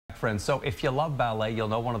friends. So if you love ballet, you'll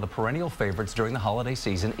know one of the perennial favorites during the holiday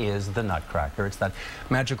season is the Nutcracker. It's that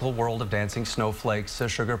magical world of dancing snowflakes, a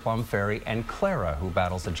sugar plum fairy, and Clara, who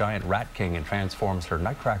battles a giant rat king and transforms her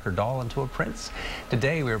Nutcracker doll into a prince.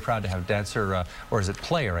 Today, we are proud to have dancer, or is it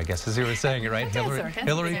player, I guess, as you were saying it, right?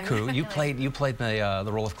 Hillary Koo. You played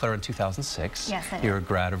the role of Clara in 2006. Yes, I did. You're a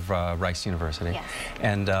grad of Rice University. Yes.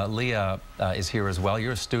 And Leah is here as well.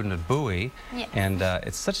 You're a student at Bowie. Yes. And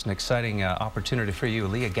it's such an exciting opportunity for you.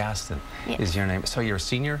 Leah Gaston is your name. So you're a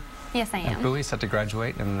senior? Yes, I am. At Bowie, set to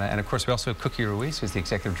graduate. And of course, we also have Cookie Ruiz, who's the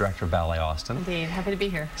executive director of Ballet Austin. Indeed. Happy to be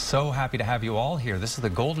here. So happy to have you all here. This is the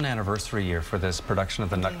golden anniversary year for this production of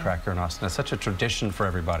the Nutcracker in Austin. It's such a tradition for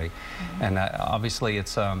everybody. And obviously,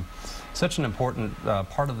 it's such an important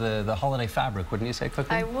part of the holiday fabric, wouldn't you say,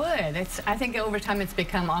 Cookie? I would. I think over time it's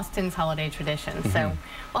become Austin's holiday tradition. So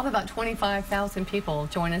we'll have about 25,000 people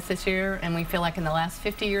join us this year, and we feel like in the last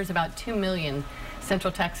 50 years, about 2 million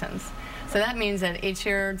Central Texans. So that means that each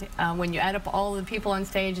year, when you add up all the people on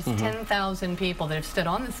stage, it's 10,000 people that have stood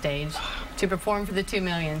on the stage to perform for the 2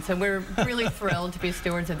 million. So we're really thrilled to be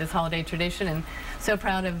stewards of this holiday tradition, and so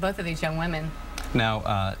proud of both of these young women.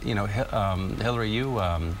 Now, you know, Hillary, you,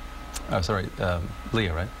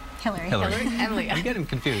 Leah, right? Hillary and Leah. I'm getting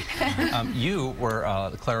confused. You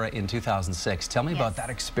were Clara in 2006. Tell me about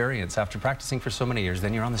that experience after practicing for so many years.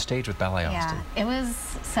 Then you're on the stage with Ballet Austin. Yeah, it was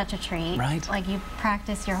such a treat. Right. Like, you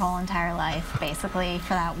practice your whole entire life, basically,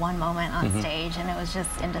 for that one moment on stage, and it was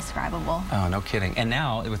just indescribable. Oh, no kidding. And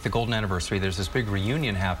now, with the golden anniversary, there's this big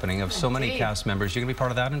reunion happening of so many cast members. You're going to be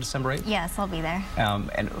part of that on December 8th? Yes, I'll be there.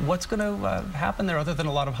 And what's going to happen there other than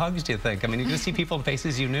a lot of hugs, do you think? I mean, you're going to see people and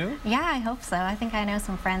faces you knew? Yeah, I hope so. I think I know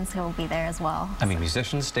some friends who will be there as well. I mean,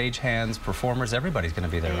 musicians, stagehands, performers, everybody's going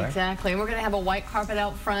to be there, right? Exactly. And we're going to have a white carpet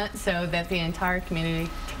out front so that the entire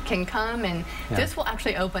community can come, and this will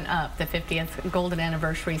actually open up the 50th golden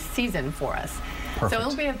anniversary season for us. Perfect. So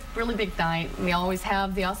it'll be a really big night. We always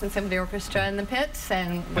have the Austin Symphony Orchestra in the pits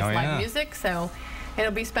and with live music, so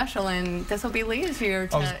it'll be special, and this will be Leah's year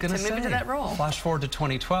to move into that role. Flash forward to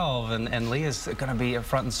 2012, and Leah's going to be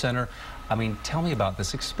front and center. I mean, tell me about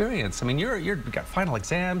this experience. I mean, you've got final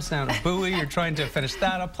exams down at Bowie. You're trying to finish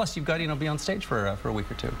that up. Plus, you've got to be on stage for a week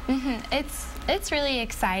or two. It's really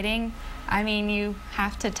exciting. I mean, you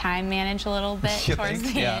have to time manage a little bit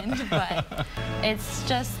towards the end, but it's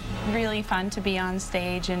just really fun to be on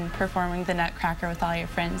stage and performing the Nutcracker with all your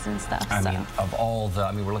friends and stuff. I mean, of all the,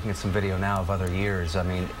 I mean, we're looking at some video now of other years. I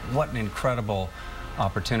mean, what an incredible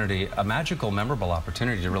opportunity, a magical, memorable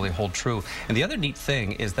opportunity to really hold true. And the other neat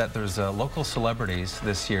thing is that there's local celebrities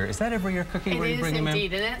this year. Is that every year, Cookie, where you bring them in? It is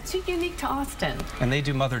indeed, and it's unique to Austin. And they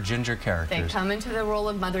do Mother Ginger characters. They come into the role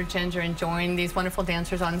of Mother Ginger and join these wonderful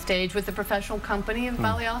dancers on stage with the professional company of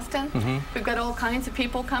Ballet Austin. We've got all kinds of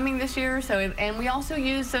people coming this year, and we also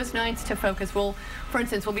use those nights to focus. For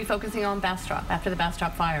instance, we'll be focusing on Bastrop after the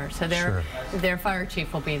Bastrop fire, so their fire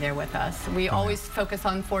chief will be there with us. We always focus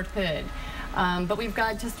on Fort Hood. But we've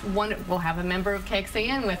got just one, we'll have a member of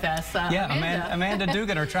KXAN with us. Amanda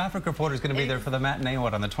Dugan, our traffic reporter, is going to be there for the matinee,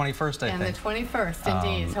 on the 21st, I think. And the 21st,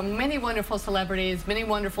 indeed. So many wonderful celebrities, many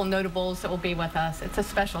wonderful notables that will be with us. It's a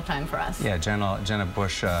special time for us. Yeah, Jenna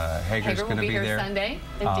Bush Hager's going to be there. Sunday,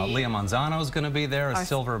 indeed. Leah Manzano's going to be there, a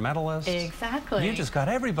silver medalist. Exactly. You just got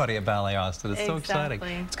everybody at Ballet Austin. It's so exciting.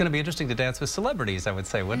 It's going to be interesting to dance with celebrities, I would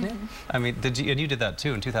say, wouldn't it? I mean, and you did that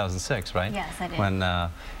too in 2006, right? Yes, I did. When,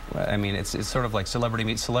 I mean, it's sort of like celebrity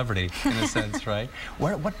meets celebrity in a sense, right?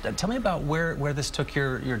 Tell me about where this took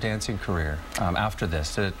your dancing career after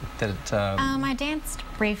this. I danced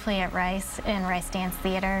briefly at Rice in Rice Dance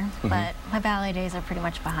Theater, but my ballet days are pretty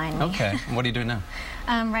much behind me. Okay. And what are you doing now?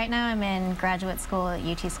 Right now I'm in graduate school at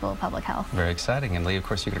UT School of Public Health. Very exciting. And Lee, of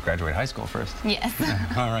course, you're going to graduate high school first. Yes.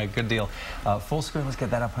 All right, good deal. Full screen, let's get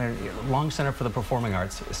that up here. Long Center for the Performing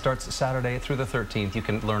Arts starts Saturday through the 13th. You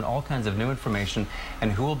can learn all kinds of new information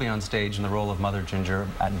and who will be on stage in the role of Mother Ginger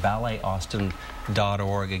at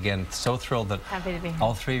ballet.austin.org. Again, so thrilled that Happy to be here.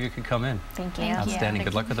 All three of you could come in. Thank you. Outstanding.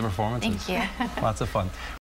 Good luck with the performances. Thank you. Lots of fun.